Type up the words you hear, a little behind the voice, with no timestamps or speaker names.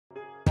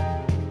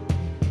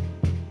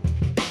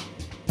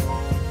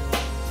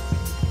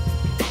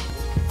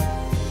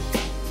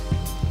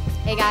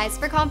Hey guys,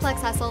 for Complex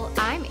Hustle,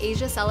 I'm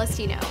Asia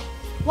Celestino.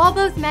 While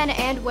both men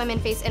and women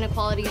face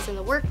inequalities in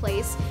the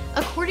workplace,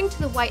 according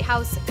to the White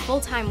House,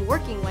 full-time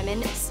working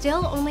women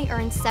still only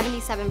earn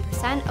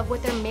 77% of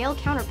what their male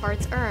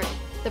counterparts earn.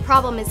 The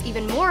problem is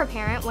even more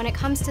apparent when it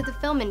comes to the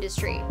film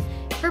industry,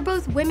 for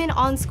both women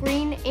on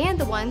screen and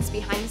the ones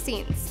behind the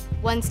scenes.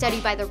 One study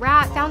by The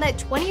Rat found that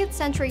 20th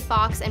Century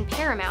Fox and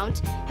Paramount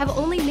have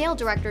only male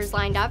directors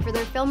lined up for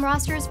their film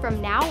rosters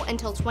from now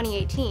until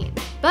 2018.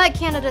 But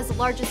Canada's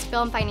largest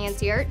film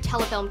financier,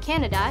 Telefilm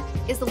Canada,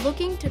 is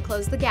looking to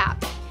close the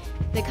gap.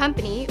 The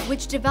company,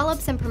 which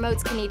develops and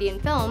promotes Canadian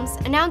films,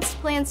 announced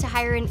plans to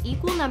hire an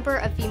equal number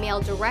of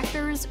female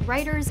directors,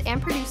 writers,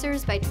 and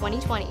producers by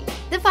 2020.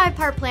 The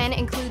 5-part plan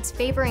includes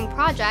favoring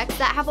projects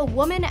that have a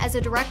woman as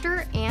a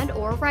director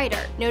and/or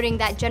writer, noting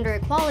that gender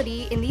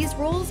equality in these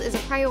roles is a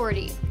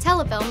priority.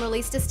 Telefilm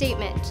released a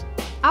statement.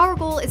 "Our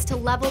goal is to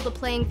level the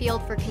playing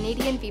field for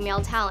Canadian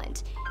female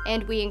talent,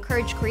 and we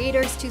encourage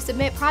creators to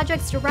submit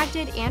projects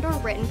directed and/or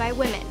written by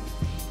women.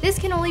 This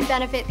can only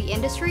benefit the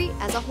industry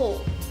as a whole."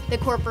 The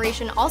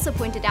corporation also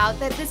pointed out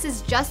that this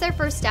is just their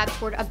first step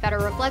toward a better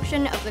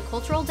reflection of the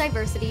cultural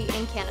diversity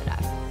in Canada.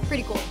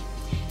 Pretty cool.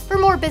 For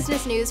more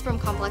business news from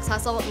Complex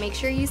Hustle, make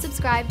sure you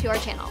subscribe to our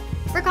channel.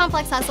 For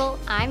Complex Hustle,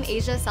 I'm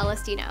Asia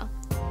Celestino.